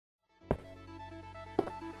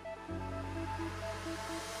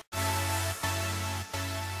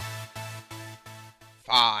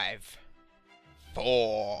5,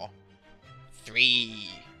 4, 3,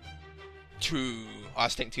 2. I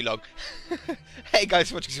was thinking too long. Hey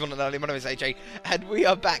guys, watching this one and only. My name is AJ, and we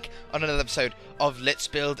are back on another episode of Let's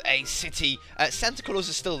Build a City. Santa Claus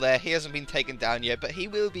is still there. He hasn't been taken down yet, but he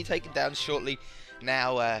will be taken down shortly.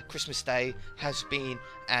 Now, Christmas Day has been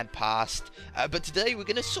and passed, but today we're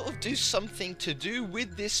going to sort of do something to do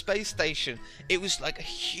with this space station. It was like a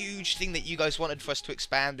huge thing that you guys wanted for us to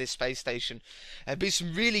expand this space station. There've been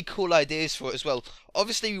some really cool ideas for it as well.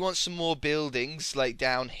 Obviously, we want some more buildings like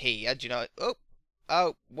down here. Do you know?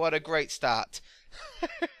 Oh, what a great start.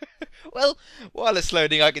 Well, while it's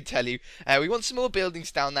loading, I can tell you, we want some more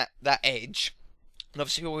buildings down that edge, and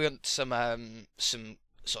obviously we want some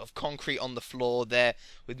sort of concrete on the floor there,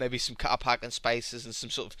 with maybe some car parking spaces and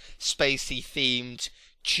some sort of spacey themed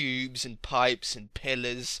tubes and pipes and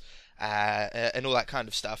pillars and all that kind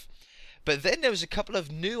of stuff. But then there was a couple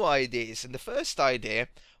of new ideas, and the first idea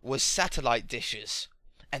was satellite dishes.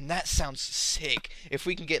 And that sounds sick. If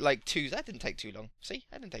we can get like two, that didn't take too long. See,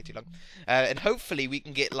 that didn't take too long. And hopefully we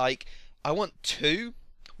can get like, I want two.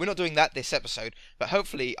 We're not doing that this episode, but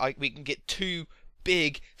hopefully we can get two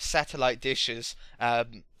big satellite dishes,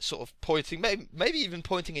 sort of pointing, maybe even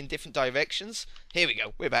pointing in different directions. Here we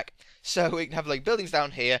go, we're back. So we can have like buildings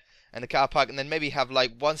down here and the car park, and then maybe have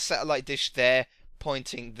like one satellite dish there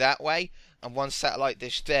pointing that way, and one satellite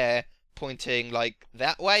dish there pointing like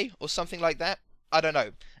that way, or something like that. I don't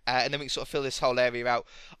know. And then we can sort of fill this whole area out.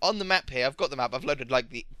 On the map here, I've got the map. I've loaded like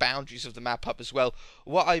the boundaries of the map up as well.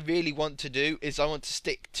 What I really want to do is I want to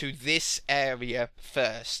stick to this area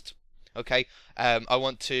first. Okay? I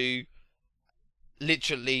want to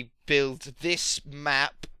literally build this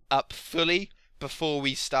map up fully before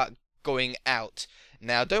we start going out.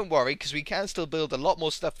 Now, don't worry, because we can still build a lot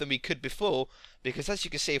more stuff than we could before, because as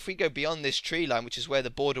you can see, if we go beyond this tree line, which is where the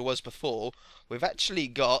border was before, we've actually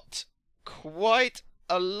got quite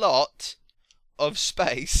a lot of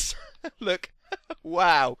space. Look,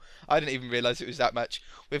 wow, I didn't even realise it was that much.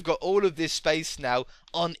 We've got all of this space now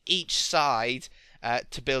on each side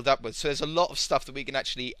to build upwards, so there's a lot of stuff that we can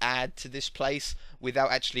actually add to this place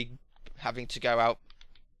without actually having to go out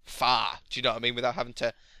far, do you know what I mean, without having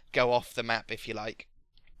to go off the map, if you like.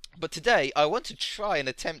 But today I want to try and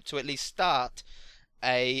attempt to at least start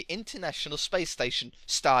a International Space Station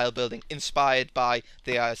style building inspired by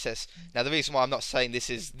the ISS. Now, the reason why I'm not saying this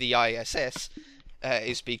is the ISS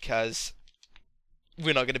is because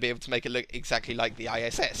we're not going to be able to make it look exactly like the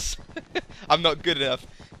ISS. I'm not good enough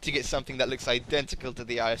to get something that looks identical to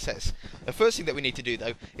the ISS. The first thing that we need to do,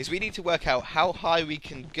 though, is we need to work out how high we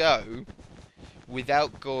can go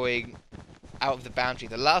without going out of the boundary.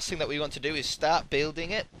 The last thing that we want to do is start building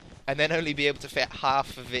it and then only be able to fit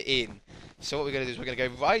half of it in. So what we're going to do is we're going to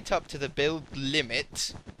go right up to the build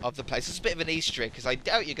limit of the place. It's a bit of an Easter egg, because I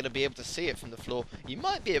doubt you're going to be able to see it from the floor. You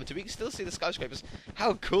might be able to. We can still see the skyscrapers.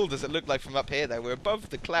 How cool does it look like from up here, though? We're above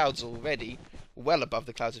the clouds already. Well above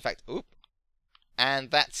the clouds, in fact. Oop. And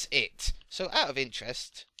that's it. So out of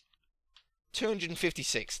interest,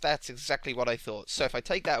 256. That's exactly what I thought. So if I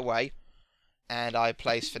take that away, and I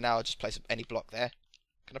place, for now, I'll just place any block there.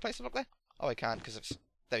 Can I place a block there? Oh, I can't, because it's...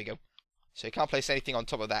 There we go. So you can't place anything on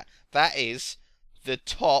top of that. That is the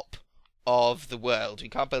top of the world. We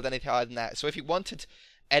can't build anything higher than that. So if you wanted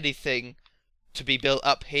anything to be built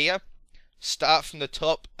up here, start from the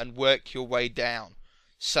top and work your way down.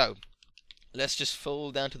 So let's just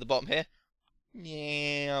fall down to the bottom here.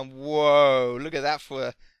 Yeah, whoa, look at that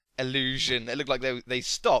for illusion. It looked like they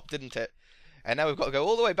stopped, didn't it? And now we've got to go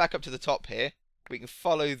all the way back up to the top here. We can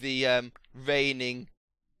follow the raining...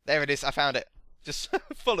 There it is, I found it. Just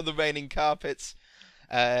follow the raining carpets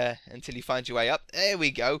until you find your way up. There we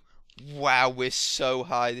go. Wow, we're so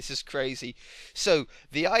high. This is crazy. So,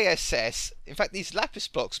 the ISS, in fact, these lapis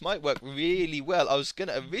blocks might work really well. I was going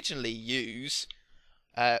to originally use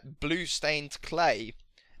blue stained clay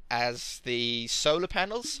as the solar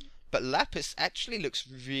panels, but lapis actually looks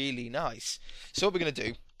really nice. So what we're going to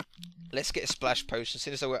do, let's get a splash potion. As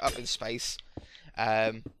soon as we're up in space,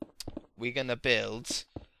 we're going to build...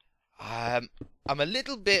 I'm a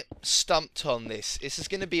little bit stumped on this. This is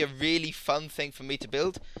going to be a really fun thing for me to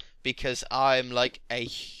build, because I'm like a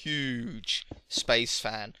huge space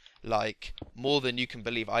fan. Like, more than you can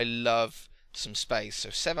believe. I love some space. So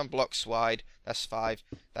 7 blocks wide, that's 5,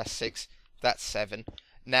 that's 6, that's 7.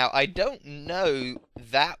 Now, I don't know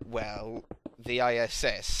that well the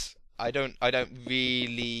ISS. I don't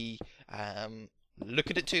really look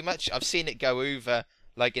at it too much. I've seen it go over,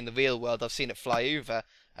 like in the real world, I've seen it fly over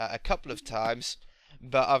a couple of times,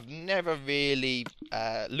 but I've never really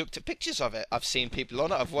looked at pictures of it. I've seen people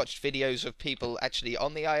on it, I've watched videos of people actually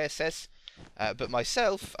on the ISS, But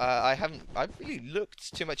myself, I've really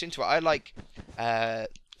looked too much into it. I like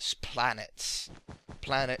planets,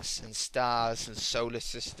 and stars and solar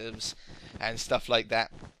systems and stuff like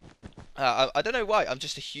that. I don't know why. I'm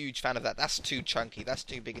just a huge fan of that. That's too chunky. That's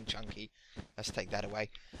too big and chunky. Let's take that away.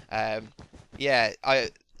 Yeah,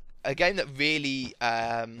 a game that really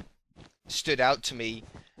stood out to me.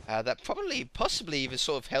 That possibly even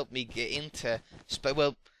sort of helped me get into space.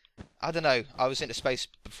 Well, I don't know. I was into space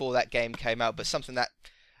before that game came out, but something that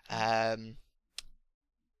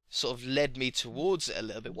sort of led me towards it a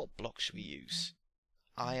little bit. What block should we use?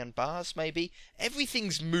 Iron bars, maybe?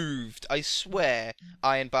 Everything's moved. I swear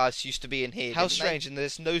iron bars used to be in here. How strange, and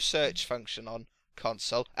there's no search function on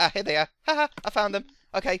console. Ah, here they are. Haha, I found them.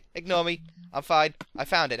 Okay, ignore me. I'm fine. I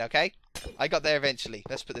found it, okay? I got there eventually.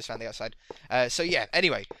 Let's put this around the outside. So yeah,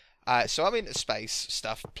 anyway. So I'm into space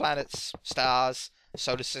stuff. Planets, stars,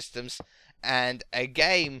 solar systems. And a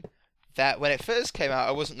game that when it first came out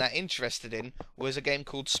I wasn't that interested in was a game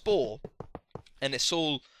called Spore. And it's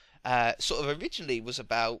all sort of originally was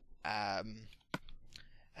about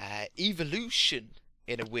evolution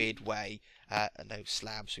in a weird way. No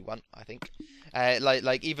slabs we want, I think.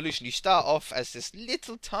 Like evolution, you start off as this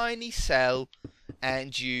little tiny cell,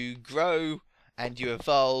 and you grow and you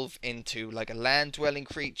evolve into like a land-dwelling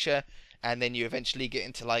creature, and then you eventually get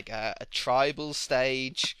into like a tribal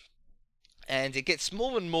stage, and it gets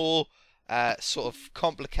more and more sort of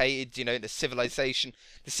complicated. You know, the civilization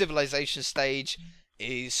stage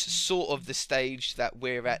is sort of the stage that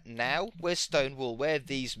we're at now. Where's Stonewall? Where have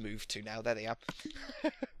these moved to now? There they are.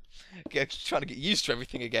 Trying to get used to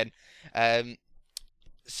everything again.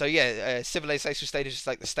 So yeah, civilization stage is just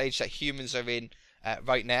like the stage that humans are in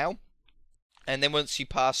right now. And then once you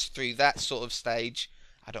pass through that sort of stage,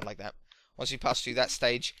 I don't like that. Once you pass through that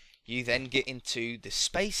stage, you then get into the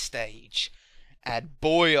space stage. And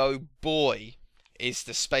boy, oh boy, is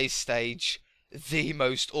the space stage the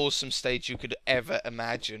most awesome stage you could ever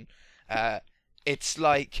imagine. It's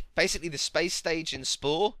like, basically the space stage in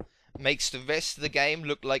Spore makes the rest of the game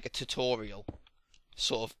look like a tutorial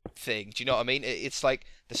sort of thing. Do you know what I mean? It's like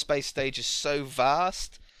the space stage is so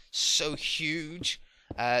vast, so huge,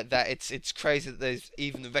 that it's crazy that there's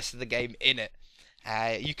even the rest of the game in it.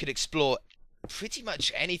 You could explore pretty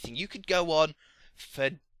much anything. You could go on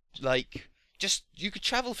for like you could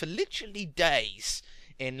travel for literally days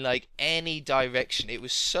in like any direction. It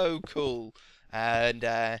was so cool, and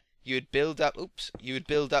you would build up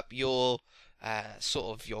your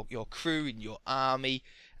sort of your crew and your army,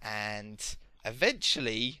 and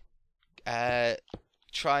eventually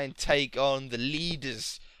try and take on the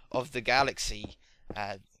leaders of the galaxy,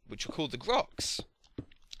 which were called the Groks.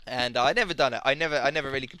 And I never done it. I never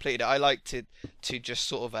really completed it. I like to just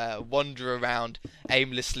sort of wander around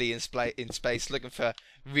aimlessly in space, looking for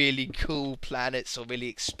really cool planets or really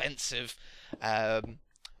expensive,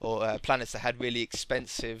 or planets that had really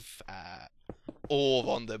expensive ore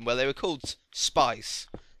on them. Well, they were called spice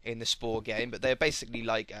in the Spore game, but they're basically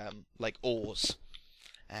like ores.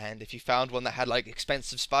 And if you found one that had like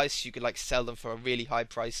expensive spice, you could like sell them for a really high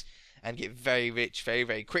price and get very rich very,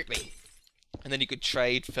 very quickly. And then you could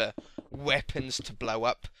trade for weapons to blow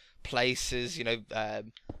up places, you know,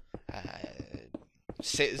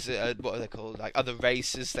 what are they called? Like other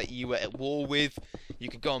races that you were at war with. You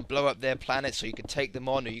could go and blow up their planets, or you could take them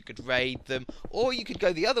on, or you could raid them, or you could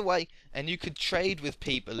go the other way and you could trade with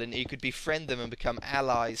people and you could befriend them and become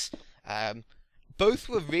allies. Both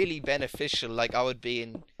were really beneficial. Like I would be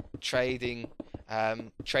in trading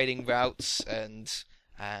routes and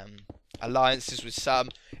alliances with some,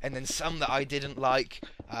 and then some that I didn't like,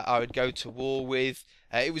 I would go to war with.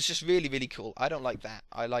 It was just really, really cool. I don't like that.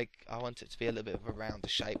 I want it to be a little bit of a rounder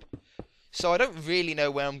shape. So I don't really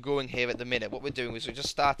know where I'm going here at the minute. What we're doing is we're just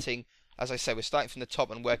starting, as I say, we're starting from the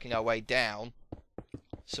top and working our way down,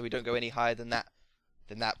 so we don't go any higher than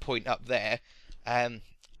that point up there.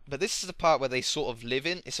 But this is the part where they sort of live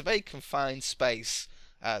in. It's a very confined space,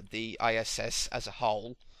 the ISS as a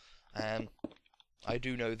whole. I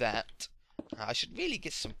do know that. I should really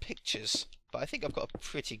get some pictures, but I think I've got a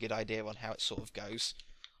pretty good idea on how it sort of goes.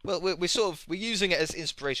 Well, we're using it as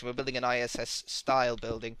inspiration. We're building an ISS style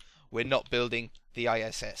building. We're not building the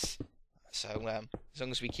ISS. So as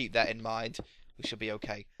long as we keep that in mind, we should be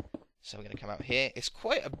okay. So we're going to come out here. It's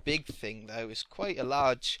quite a big thing, though. It's quite a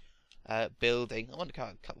large building. I want to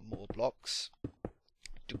count a couple more blocks.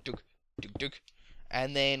 Duk, duk, duk, duk.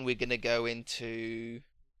 And then we're going to go into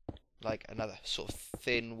like another sort of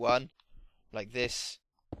thin one, like this.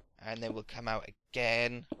 And then we'll come out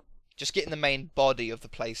again. Just getting the main body of the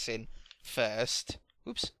place in first.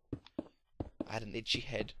 Oops. I had an itchy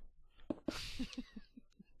head.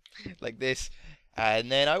 like this.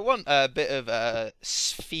 And then I want a bit of a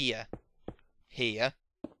sphere here.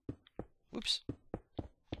 Whoops.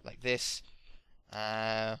 Like this.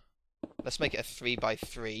 Let's make it a 3 by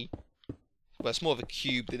 3. Well, it's more of a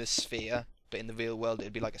cube than a sphere, but in the real world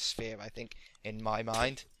it'd be like a sphere, I think, in my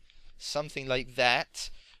mind. Something like that.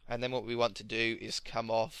 And then what we want to do is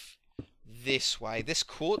come off this way. This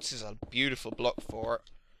quartz is a beautiful block for it.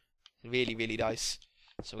 Really, really nice.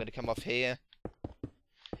 So we're going to come off here.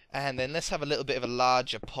 And then let's have a little bit of a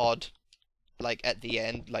larger pod, like at the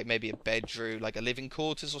end, like maybe a bedroom, like a living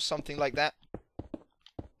quarters or something like that.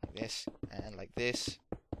 Like this, and like this.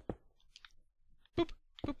 Boop,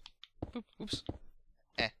 boop, boop, oops.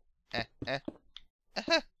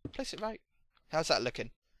 Place it right. How's that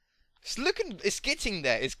looking? It's getting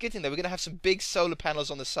there. It's getting there. We're going to have some big solar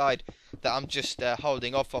panels on the side that I'm just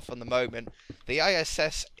holding off on the moment. The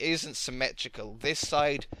ISS isn't symmetrical. This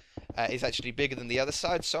side is actually bigger than the other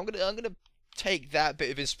side, so I'm gonna take that bit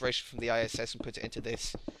of inspiration from the ISS and put it into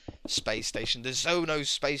this space station, the Zono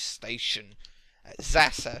space station,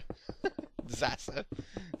 ZASA, ZASA,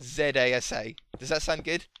 ZASA. Does that sound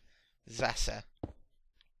good? ZASA.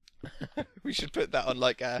 We should put that on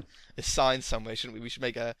like a sign somewhere, shouldn't we? We should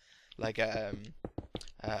make a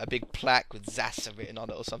big plaque with ZASA written on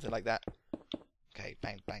it or something like that. Okay,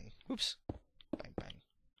 bang bang. Whoops. Bang bang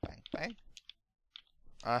bang bang.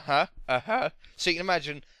 So you can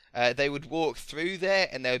imagine they would walk through there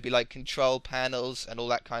and there would be like control panels and all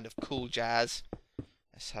that kind of cool jazz.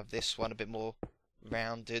 Let's have this one a bit more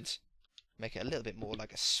rounded. Make it a little bit more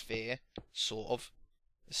like a sphere, sort of.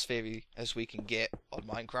 As sphere as we can get on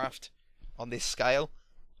Minecraft on this scale.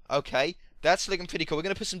 Okay, that's looking pretty cool. We're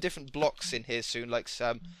going to put some different blocks in here soon, like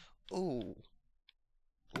some... Ooh,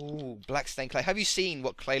 black stained clay. Have you seen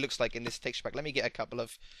what clay looks like in this texture pack? Let me get a couple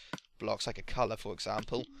of blocks, like a colour, for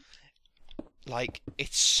example. Like,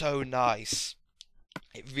 it's so nice.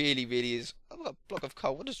 It really, really is. Oh, a block of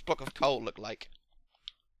coal. What does a block of coal look like?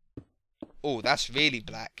 Oh, that's really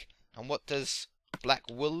black. And what does black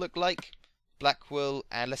wool look like? Black wool,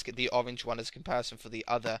 and let's get the orange one as a comparison for the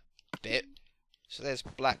other bit. So there's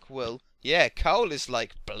black wool. Yeah, coal is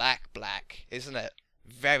like black, isn't it?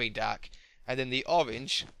 Very dark. And then the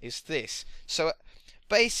orange is this. So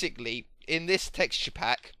basically, in this texture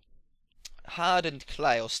pack, hardened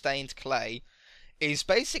clay or stained clay is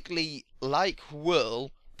basically like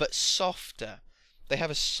wool but softer. They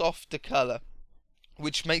have a softer colour,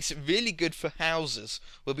 which makes it really good for houses.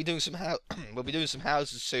 We'll be doing some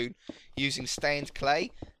houses soon using stained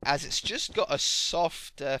clay, as it's just got a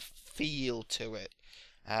softer feel to it.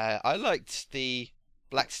 I liked the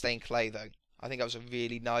black stained clay though. I think that was a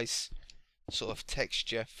really nice sort of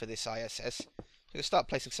texture for this ISS. I'm going to start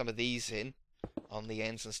placing some of these in on the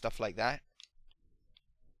ends and stuff like that.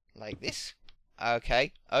 Like this.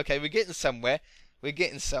 Okay, we're getting somewhere. We're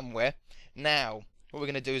getting somewhere. Now, what we're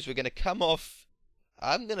going to do is we're going to come off...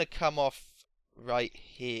 I'm going to come off right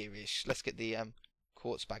here-ish. Let's get the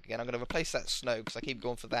quartz back again. I'm going to replace that snow because I keep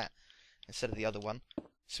going for that instead of the other one.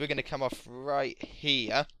 So we're going to come off right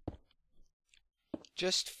here.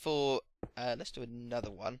 Just for... let's do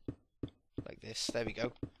another one. Like this. There we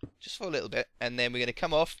go. Just for a little bit. And then we're going to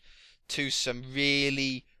come off to some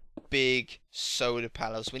really big solar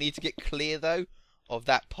panels. We need to get clear, though, of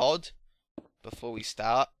that pod before we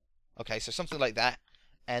start. Okay, so something like that.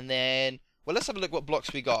 And then... Well, let's have a look what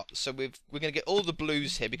blocks we got. So we're going to get all the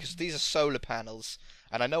blues here because these are solar panels.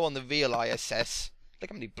 And I know on the real ISS... Look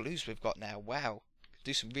how many blues we've got now. Wow.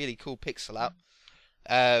 Do some really cool pixel art.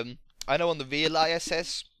 I know on the real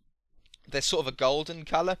ISS... They're sort of a golden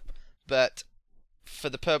colour. But for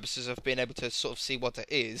the purposes of being able to sort of see what it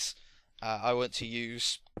is... I want to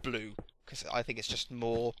use blue. Because I think it's just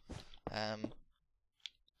more... I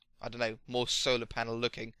don't know. More solar panel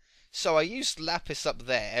looking. So I used lapis up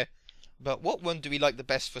there... But what one do we like the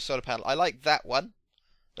best for solar panel? I like that one.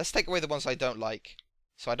 Let's take away the ones I don't like.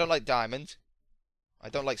 So I don't like diamond. I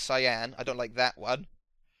don't like cyan. I don't like that one.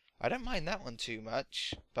 I don't mind that one too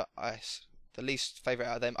much. But the least favourite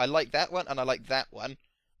out of them. I like that one and I like that one.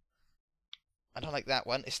 I don't like that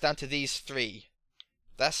one. It's down to these three.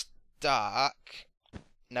 That's dark.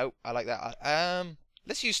 Nope, I like that.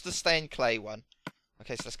 Let's use the stained clay one.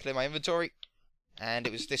 Okay, so let's clear my inventory. And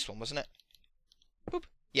it was this one, wasn't it? Boop.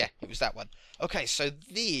 Yeah, it was that one. Okay, so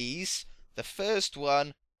these, the first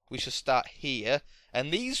one, we shall start here. And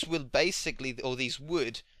these will basically, or these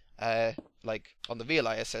would, like on the real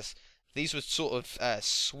ISS, these would sort of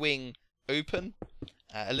swing open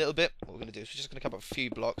a little bit. What we're going to do is we're just going to come up a few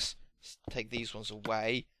blocks, take these ones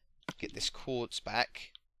away, get this quartz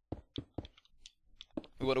back.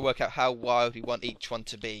 We want to work out how wide we want each one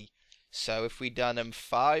to be. So if we done them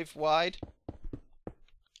 5 wide,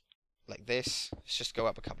 like this, let's just go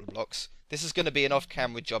up a couple of blocks. This is going to be an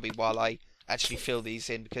off-camera jobby while I actually fill these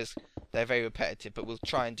in because they're very repetitive, but we'll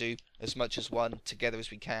try and do as much as one together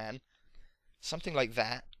as we can. Something like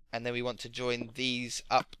that, and then we want to join these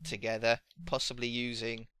up together, possibly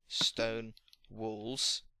using stone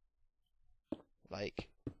walls, like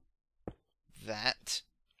that,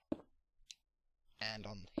 and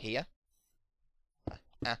on here.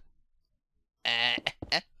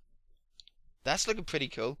 That's looking pretty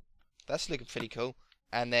cool. That's looking pretty cool.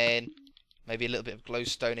 And then maybe a little bit of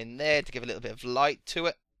glowstone in there to give a little bit of light to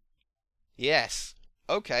it. Yes.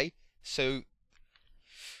 Okay. So,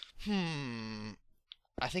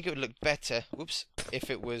 I think it would look better, whoops,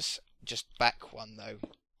 if it was just back one though.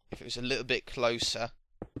 If it was a little bit closer.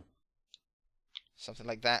 Something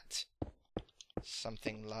like that.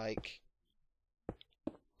 Something like,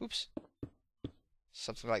 oops.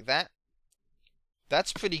 Something like that.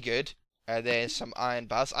 That's pretty good. There's some iron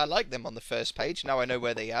bars. I like them on the first page. Now I know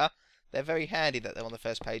where they are. They're very handy that they're on the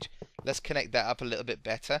first page. Let's connect that up a little bit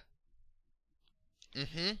better.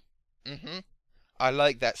 I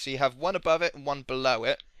like that. So you have one above it and one below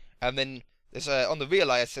it. And then there's on the real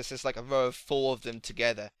ISS, there's like a row of 4 of them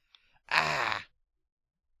together.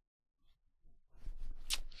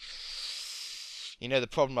 You know the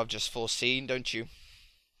problem I've just foreseen, don't you?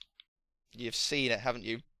 You've seen it, haven't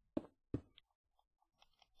you?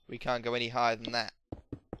 We can't go any higher than that.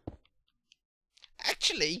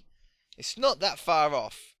 Actually, it's not that far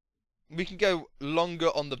off. We can go longer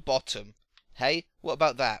on the bottom. Hey, what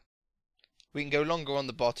about that? We can go longer on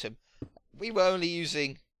the bottom. We were only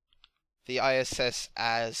using the ISS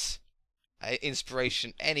as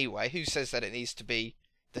inspiration anyway. Who says that it needs to be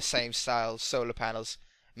the same style solar panels?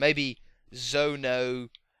 Maybe Zono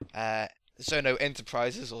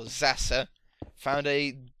Enterprises or ZASA found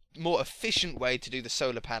a more efficient way to do the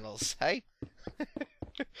solar panels, hey?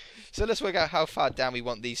 So let's work out how far down we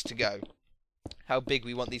want these to go. How big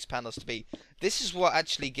we want these panels to be. This is what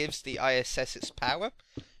actually gives the ISS its power,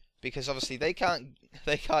 because obviously they can't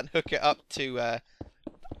hook it up to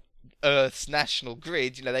Earth's national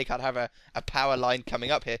grid. You know, they can't have a power line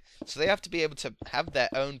coming up here, so they have to be able to have their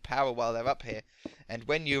own power while they're up here. And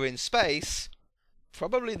when you're in space,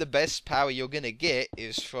 probably the best power you're gonna get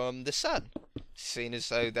is from the sun, seeing as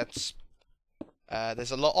though that's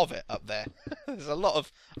there's a lot of it up there. There's a lot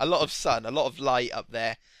of sun, a lot of light up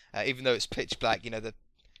there, even though it's pitch black. You know, the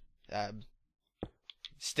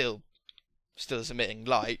still is emitting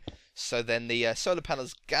light. So then the solar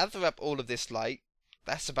panels gather up all of this light.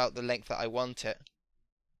 That's about the length that I want it.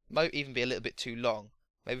 Might even be a little bit too long.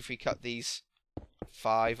 Maybe if we cut these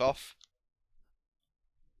 5 off.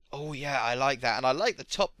 Oh yeah, I like that, and I like the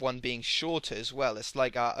top one being shorter as well. It's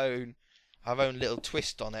like our own little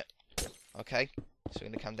twist on it. Okay, so we're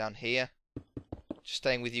gonna come down here. Just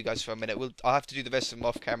staying with you guys for a minute. I'll have to do the rest of them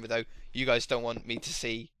off camera though. You guys don't want me to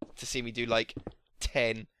see me do like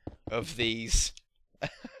 10 of these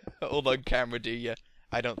all on camera, do you?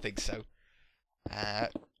 I don't think so.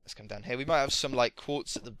 Let's come down here. We might have some like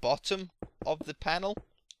quartz at the bottom of the panel,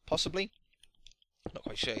 possibly. Not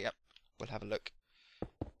quite sure yet. We'll have a look.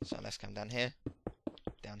 So let's come down here,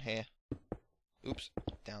 oops,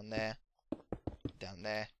 down there,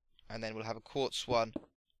 and then we'll have a quartz one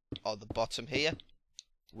on the bottom here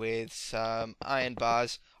with some iron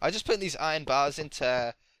bars. I just put these iron bars in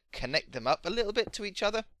to connect them up a little bit to each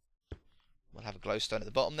other. We'll have a glowstone at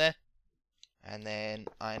the bottom there, and then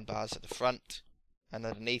iron bars at the front and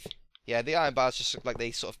underneath. Yeah, the iron bars just look like they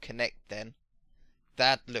sort of connect then.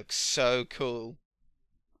 That looks so cool.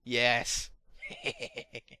 Yes.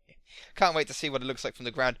 Can't wait to see what it looks like from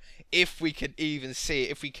the ground. If we can even see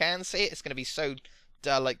it. If we can see it, it's going to be so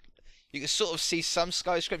dull. Like, you can sort of see some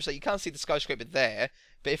skyscrapers. Like, you can't see the skyscraper there,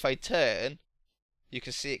 but if I turn, you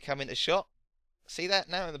can see it come into shot. See that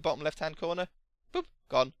now in the bottom left-hand corner? Boop,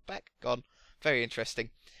 gone, back, gone. Very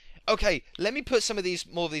interesting. Okay, let me put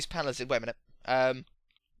more of these panels in. Wait a minute.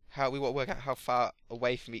 We want to work out how far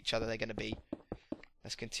away from each other they're going to be.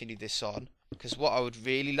 Let's continue this on. Because what I would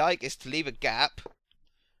really like is to leave a gap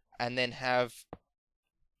and then have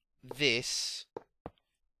this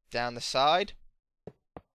down the side.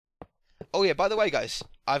 Oh yeah, by the way guys,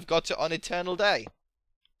 I've got it on Eternal Day.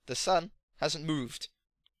 The sun hasn't moved.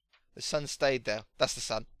 The sun stayed there. That's the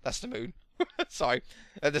sun. That's the moon. Sorry.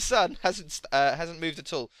 The sun hasn't moved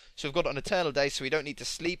at all. So we've got it on Eternal Day, so we don't need to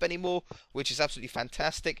sleep anymore, which is absolutely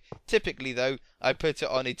fantastic. Typically though, I put it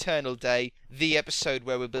on Eternal Day, the episode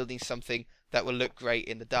where we're building something that will look great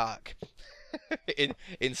in the dark.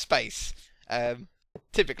 in space.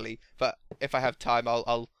 Typically, but if I have time,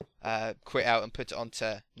 I'll quit out and put it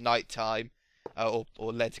onto nighttime, or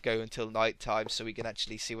let it go until nighttime so we can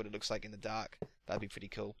actually see what it looks like in the dark. That'd be pretty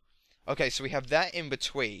cool. Okay, so we have that in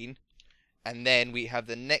between, and then we have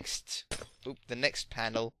the next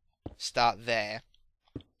panel start there,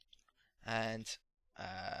 and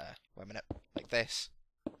wait a minute, like this,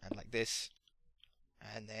 and like this,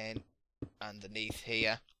 and then underneath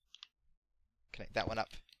here, connect that one up,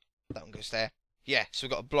 that one goes there. Yeah, so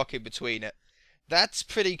we've got a block in between it. That's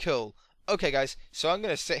pretty cool. Okay guys, so I'm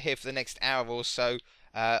going to sit here for the next hour or so.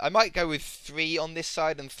 I might go with 3 on this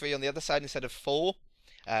side and 3 on the other side instead of 4.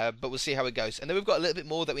 But we'll see how it goes. And then we've got a little bit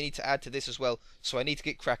more that we need to add to this as well. So I need to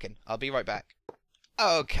get cracking. I'll be right back.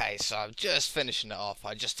 Okay, so I'm just finishing it off.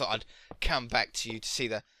 I just thought I'd come back to you to see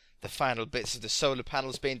the final bits of the solar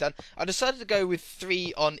panels being done. I decided to go with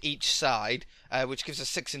 3 on each side, which gives us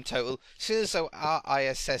 6 in total. Seeing as though our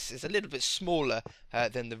ISS is a little bit smaller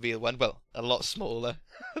than the real one. Well, a lot smaller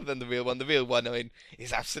than the real one. The real one, I mean,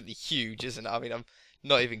 is absolutely huge, isn't it? I mean, I'm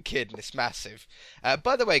not even kidding. It's massive.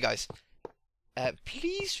 By the way, guys,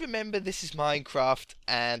 please remember this is Minecraft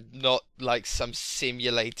and not like some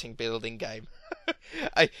simulating building game.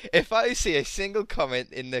 If I see a single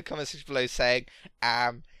comment in the comment section below saying,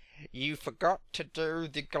 you forgot to do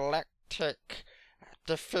the galactic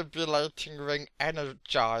defibrillating ring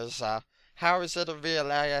energizer, how is it a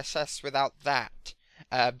real ISS without that?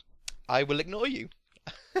 I will ignore you.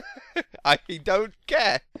 I don't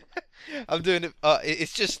care. I'm doing it.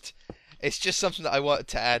 It's just something that I wanted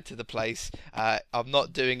to add to the place. I'm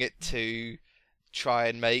not doing it to try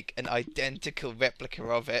and make an identical replica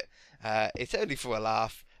of it. It's only for a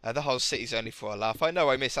laugh. The whole city's only for a laugh. I know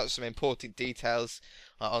I miss out some important details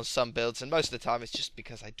on some builds, and most of the time it's just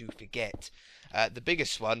because I do forget. The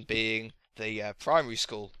biggest one being the primary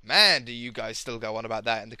school. Man, do you guys still go on about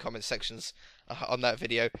that in the comment sections on that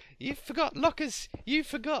video. You forgot lockers. You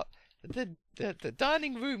forgot the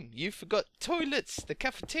dining room. You forgot toilets. The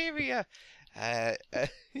cafeteria.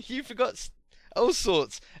 You forgot all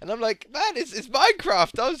sorts. And I'm like, man, it's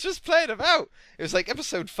Minecraft. I was just playing about. It was like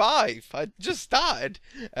episode 5. I just started.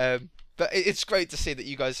 But it's great to see that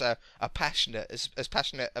you guys are passionate, as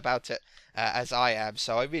passionate about it as I am.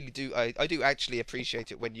 So I really do. I do actually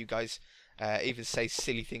appreciate it when you guys even say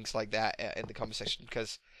silly things like that in the conversation,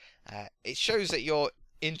 because it shows that you're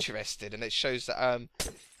interested, and it shows that I'm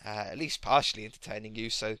at least partially entertaining you.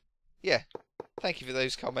 So yeah, thank you for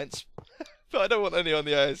those comments. But I don't want any on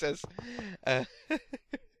the ISS.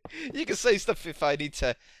 You can say stuff if I need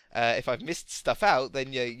to. If I've missed stuff out,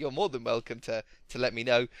 then you're more than welcome to let me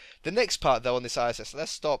know. The next part, though, on this ISS,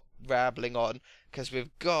 let's stop rambling on, because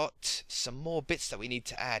we've got some more bits that we need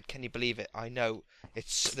to add. Can you believe it? I know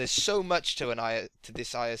there's so much to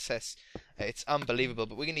this ISS. It's unbelievable.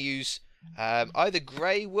 But we're going to use either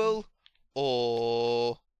grey wool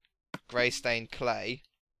or grey stained clay.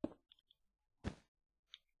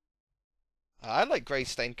 I like grey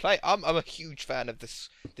stained clay. I'm a huge fan of this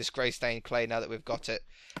grey stained clay now that we've got it.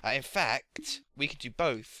 In fact, we could do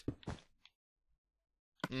both.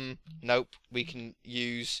 Nope. We can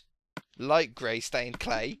use light grey stained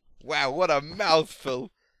clay. Wow, what a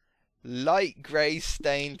mouthful! Light grey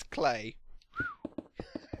stained clay.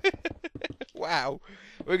 Wow.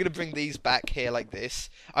 We're going to bring these back here like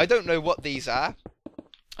this. I don't know what these are.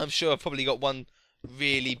 I'm sure I've probably got one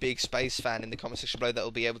really big space fan in the comment section below that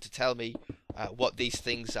will be able to tell me what these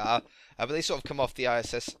things are. But they sort of come off the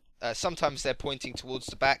ISS. Sometimes they're pointing towards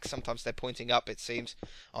the back, sometimes they're pointing up, it seems,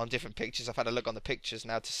 on different pictures. I've had a look on the pictures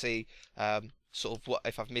now to see sort of what,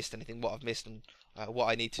 if I've missed anything, what I've missed, and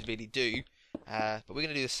what I need to really do. But we're going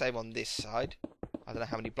to do the same on this side. I don't know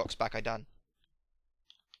how many blocks back I done.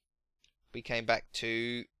 We came back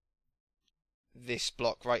to this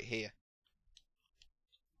block right here.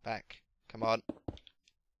 Back. Come on.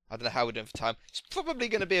 I don't know how we're doing for time. It's probably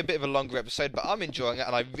going to be a bit of a longer episode, but I'm enjoying it,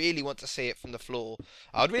 and I really want to see it from the floor.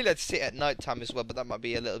 I'd really like to see it at night time as well, but that might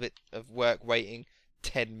be a little bit of work waiting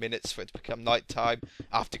 10 minutes for it to become night time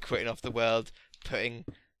after quitting off the world, putting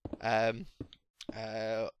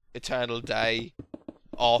Eternal Day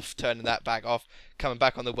off, turning that back off, coming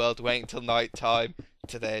back on the world, waiting until night time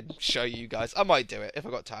to then show you guys. I might do it. If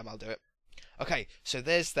I've got time, I'll do it. Okay, so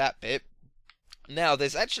there's that bit. Now,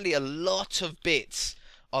 there's actually a lot of bits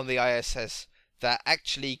on the ISS that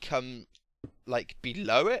actually come like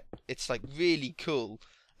below it. It's like really cool,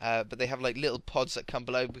 but they have like little pods that come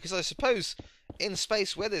below, because I suppose in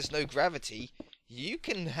space where there's no gravity, you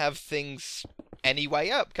can have things any way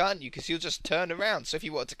up, can't you? Because you'll just turn around. So if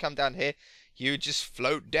you wanted to come down here, you just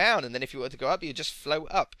float down, and then if you wanted to go up, you just float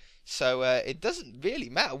up. So it doesn't really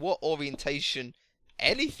matter what orientation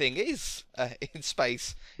anything is in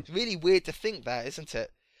space. It's really weird to think that, isn't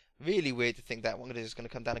it? Really weird to think that one is going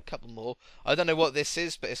to come down a couple more. I don't know what this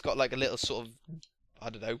is, but it's got like a little sort of, I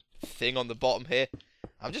don't know, thing on the bottom here.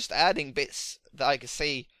 I'm just adding bits that I can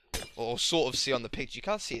see, or sort of see on the picture. You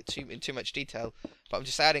can't see it in too much detail, but I'm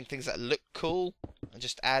just adding things that look cool, and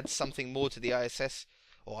just add something more to the ISS,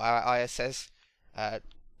 or our ISS. I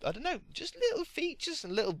don't know, just little features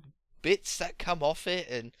and little bits that come off it,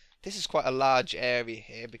 and this is quite a large area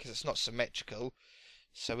here because it's not symmetrical.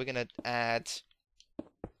 So we're going to add,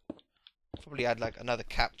 probably add like another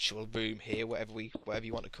capsule room here, whatever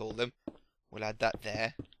you want to call them. We'll add that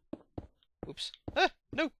there. Oops. Ah,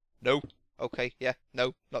 no. No. Okay, yeah,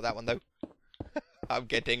 no, not that one though. I'm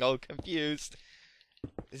getting all confused.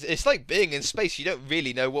 It's like being in space, you don't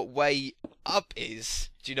really know what way up is.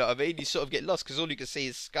 Do you know what I mean? You sort of get lost because all you can see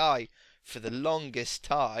is sky for the longest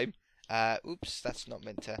time. Oops, that's not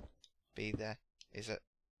meant to be there, is it?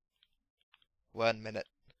 1 minute.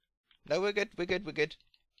 No, we're good, we're good, we're good.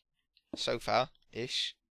 So far,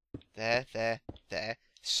 ish. There, there, there.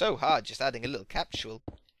 So hard just adding a little capsule.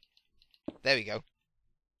 There we go.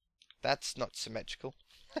 That's not symmetrical.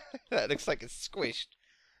 That looks like it's squished.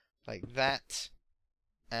 Like that.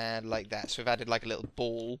 And like that. So we've added like a little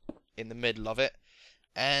ball in the middle of it.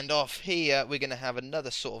 And off here, we're going to have another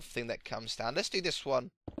sort of thing that comes down. Let's do this one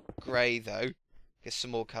grey, though. Get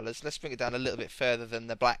some more colours. Let's bring it down a little bit further than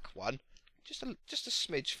the black one. Just a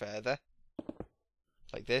smidge further.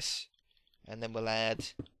 Like this. And then we'll add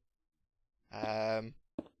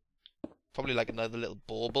probably like another little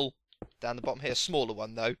bauble down the bottom here. A smaller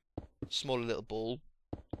one, though. Smaller little ball.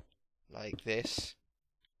 Like this.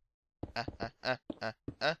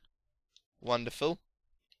 Wonderful.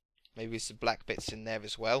 Maybe some black bits in there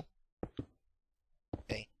as well.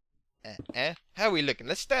 How are we looking?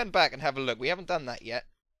 Let's stand back and have a look. We haven't done that yet.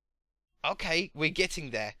 Okay, we're getting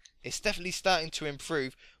there. It's definitely starting to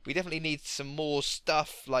improve. We definitely need some more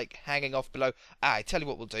stuff like hanging off below. I tell you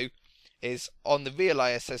what we'll do is on the real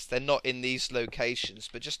ISS they're not in these locations,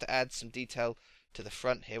 but just to add some detail to the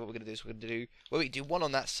front here, what we're going to do is we're going to do, well, we do one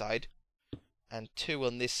on that side and two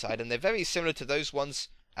on this side, and they're very similar to those ones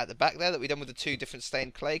at the back there that we done with the two different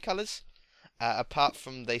stained clay colours, apart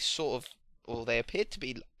from they sort of, or they appear to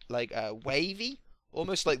be like wavy,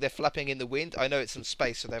 almost like they're flapping in the wind. I know it's in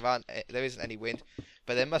space, so there isn't any wind,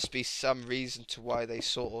 but there must be some reason to why they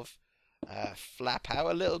sort of flap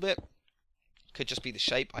out a little bit. Could just be the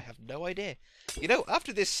shape. I have no idea. You know,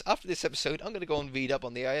 after this episode, I'm going to go and read up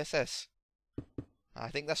on the ISS. I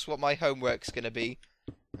think that's what my homework's going to be.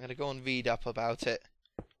 I'm going to go and read up about it.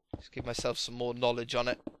 Just give myself some more knowledge on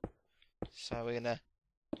it. So we're going to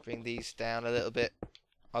bring these down a little bit.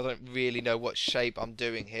 I don't really know what shape I'm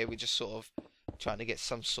doing here. We're just sort of trying to get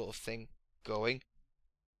some sort of thing going.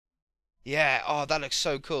 Yeah, oh, that looks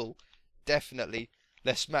so cool. Definitely.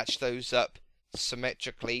 Let's match those up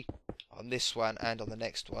symmetrically on this one and on the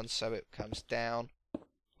next one. So it comes down.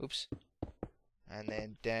 Oops. And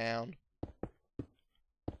then down.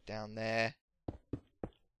 Down there.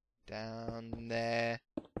 Down there.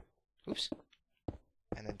 Oops.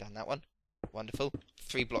 And then down that one. Wonderful.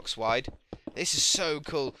 3 blocks wide. This is so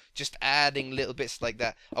cool. Just adding little bits like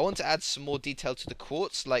that. I want to add some more detail to the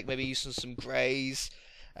quartz, like maybe using some greys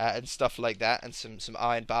and stuff like that, and some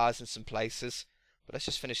iron bars in some places. But let's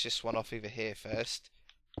just finish this one off over here first.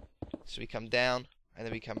 So we come down, and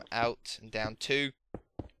then we come out and down 2,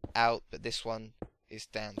 out, but this one is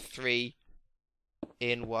down 3,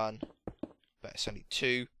 in 1, but it's only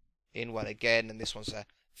 2, in 1 again, and this one's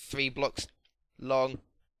 3 blocks long,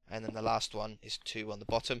 and then the last one is 2 on the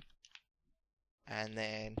bottom, and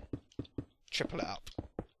then triple it up.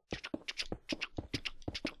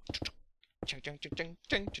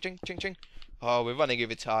 Oh, we're running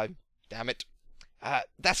over time. Damn it.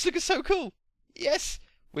 That's looking so cool. Yes,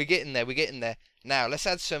 we're getting there. We're getting there. Now, let's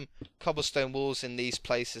add some cobblestone walls in these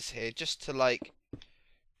places here, just to like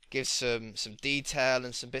give some detail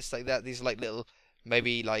and some bits like that. These are like little,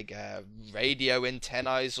 maybe like radio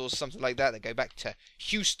antennae or something like that go back to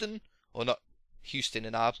Houston, or not Houston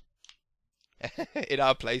in our in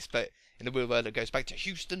our place, but in the real world it goes back to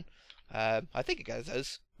Houston. I think it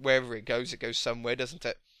does. Wherever it goes somewhere, doesn't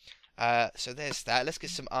it? So there's that. Let's get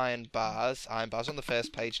some iron bars. Iron bars on the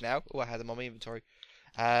first page now. Oh, I had them on my inventory.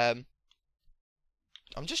 I'm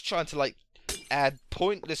just trying to like add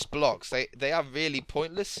pointless blocks. They are really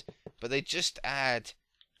pointless, but they just add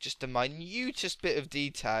just the minutest bit of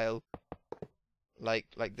detail, like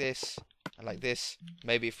this and like this.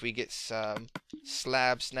 Maybe if we get some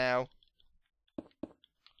slabs now,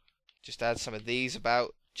 just add some of these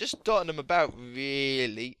about. Just dotting them about,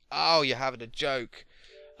 really. Oh, you're having a joke.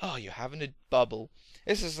 Oh, you're having a bubble.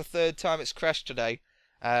 This is the 3rd time it's crashed today.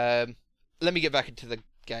 Let me get back into the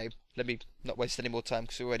game. Let me not waste any more time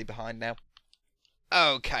because we're already behind now.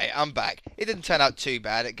 Okay, I'm back. It didn't turn out too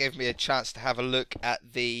bad. It gave me a chance to have a look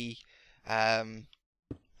at the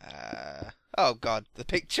oh god, the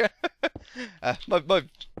picture. My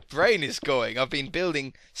brain is going. I've been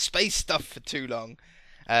building space stuff for too long.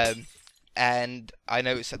 And I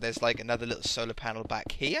noticed that there's like another little solar panel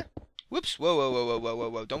back here. Whoops, whoa, whoa, whoa, whoa, whoa, whoa,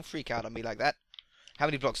 whoa. Don't freak out on me like that. How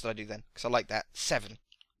many blocks did I do then? Because I like that. 7.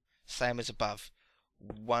 Same as above.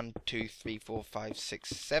 1, 2, 3, 4, 5, 6,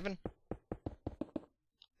 7.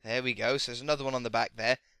 There we go. So there's another one on the back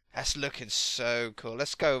there. That's looking so cool.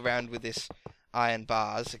 Let's go around with this iron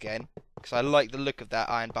bars again. Because I like the look of that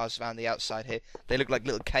iron bars around the outside here. They look like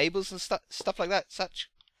little cables and stuff like that. Such.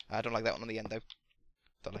 I don't like that one on the end though.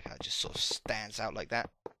 Don't like how it just sort of stands out like that.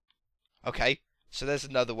 Okay. So there's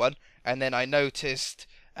another one. And then I noticed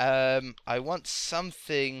I want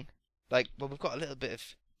something like, well, we've got a little bit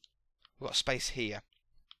of, we've got space here.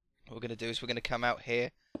 What we're going to do is we're going to come out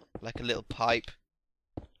here like a little pipe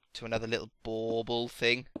to another little bauble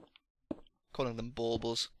thing. Calling them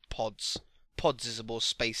baubles. Pods. Pods is a more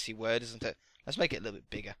spacey word, isn't it? Let's make it a little bit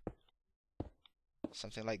bigger.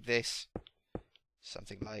 Something like this.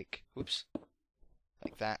 Something like, whoops,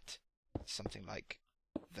 like that. Something like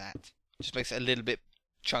that. Just makes it a little bit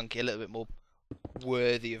chunky, a little bit more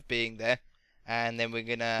worthy of being there. And then we're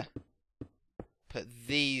gonna put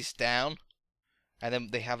these down, and then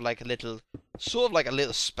they have like a little, sort of like a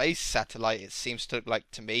little space satellite, it seems to look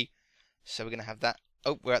like to me. So we're gonna have that.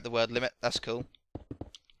 Oh, we're at the word limit. That's cool.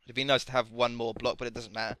 It'd be nice to have one more block, but it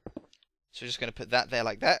doesn't matter. So we're just gonna put that there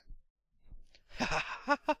like that.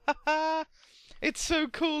 It's so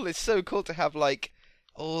cool. It's so cool to have like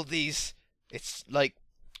all these. It's like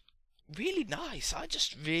really nice. I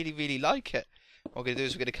just really, really like it. What we're going to do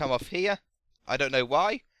is we're going to come off here. I don't know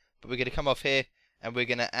why, but we're going to come off here and we're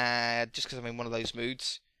going to add, just because I'm in one of those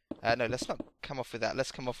moods. No, let's not come off with that.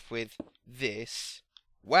 Let's come off with this.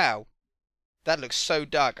 Wow. That looks so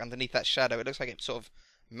dark underneath that shadow. It looks like it sort of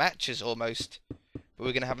matches almost. But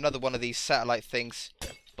we're going to have another one of these satellite things,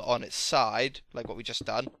 but on its side, like what we just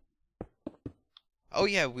done. Oh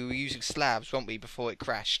yeah, we were using slabs, weren't we, before it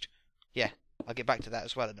crashed. Yeah, I'll get back to that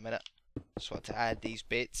as well in a minute. Just want to add these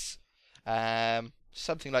bits.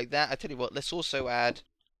 Something like that. I tell you what, let's also add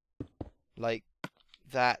like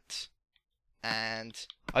that. And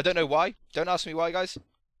I don't know why. Don't ask me why, guys.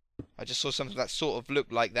 I just saw something that sort of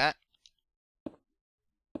looked like that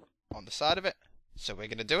on the side of it. So we're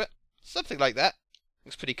going to do it. Something like that.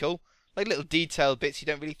 Looks pretty cool. Like little detailed bits you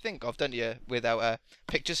don't really think of, don't you, without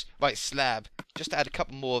pictures. Right, slab. Just add a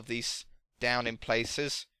couple more of these down in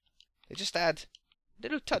places. It just add a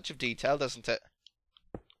little touch of detail, doesn't it?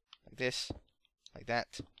 Like this. Like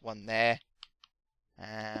that. One there.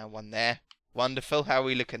 And one there. Wonderful. How are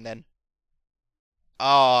we looking then?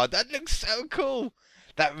 Oh, that looks so cool.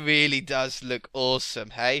 That really does look awesome,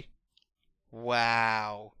 hey?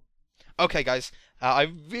 Wow. Okay, guys.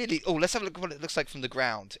 I really... Oh, let's have a look at what it looks like from the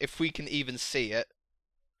ground. If we can even see it.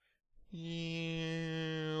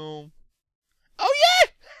 Oh, yeah!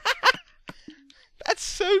 That's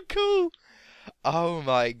so cool. Oh,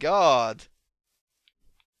 my God.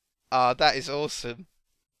 Ah, that is awesome.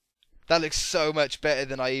 That looks so much better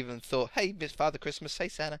than I even thought. Hey, Miss Father Christmas. Hey,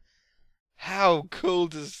 Santa. How cool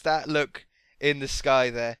does that look in the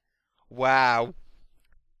sky there? Wow.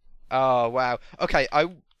 Oh, wow. Okay, I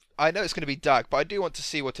know it's going to be dark, but I do want to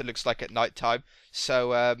see what it looks like at night time.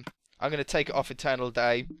 So I'm going to take it off Eternal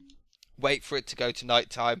Day, wait for it to go to night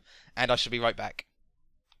time, and I shall be right back.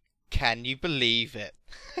 Can you believe it?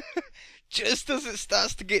 Just as it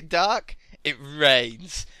starts to get dark, it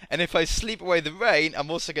rains. And if I sleep away the rain, I'm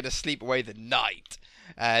also going to sleep away the night.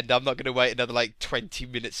 And I'm not going to wait another like 20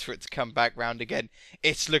 minutes for it to come back round again.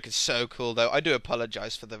 It's looking so cool though. I do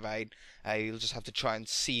apologise for the rain. You'll just have to try and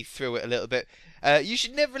see through it a little bit. You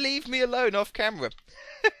should never leave me alone off camera.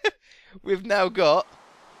 We've now got...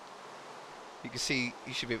 You can see,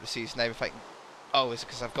 you should be able to see his name if I can... Oh, is it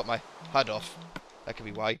because I've got my HUD off? That could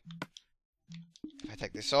be why. If I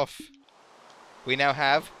take this off, we now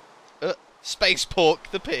have Space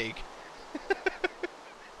Pork the Pig.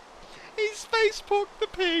 He's Space Pork the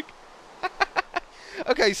Pig.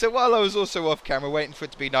 Okay, so while I was also off camera waiting for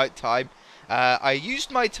it to be night time, I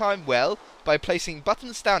used my time well by placing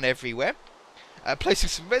buttons down everywhere, placing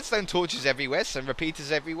some redstone torches everywhere, some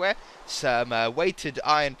repeaters everywhere, some weighted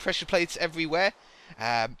iron pressure plates everywhere,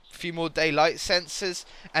 a few more daylight sensors,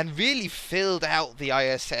 and really filled out the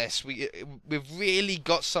ISS. We've really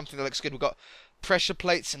got something that looks good. We've got pressure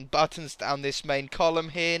plates and buttons down this main column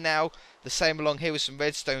here now. The same along here with some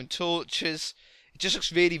redstone torches. It just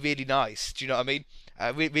looks really, really nice. Do you know what I mean?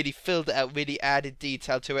 Really filled it out, really added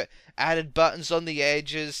detail to it. Added buttons on the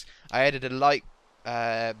edges. I added a light,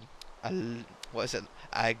 what is it?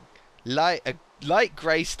 A light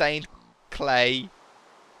grey stained clay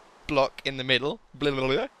block in the middle. Blah, blah,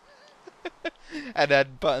 blah. And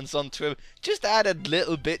add buttons onto him. Just added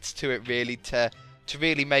little bits to it really to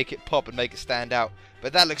really make it pop and make it stand out.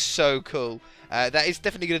 But that looks so cool. That is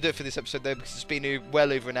definitely going to do it for this episode though, because it's been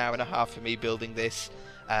well over an hour and a half for me building this.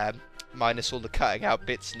 Minus all the cutting out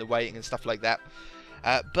bits and the waiting and stuff like that.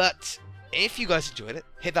 But if you guys enjoyed it,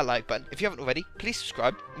 hit that like button. If you haven't already, please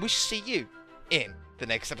subscribe. And we shall see you in the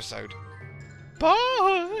next episode.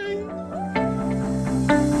 Bye!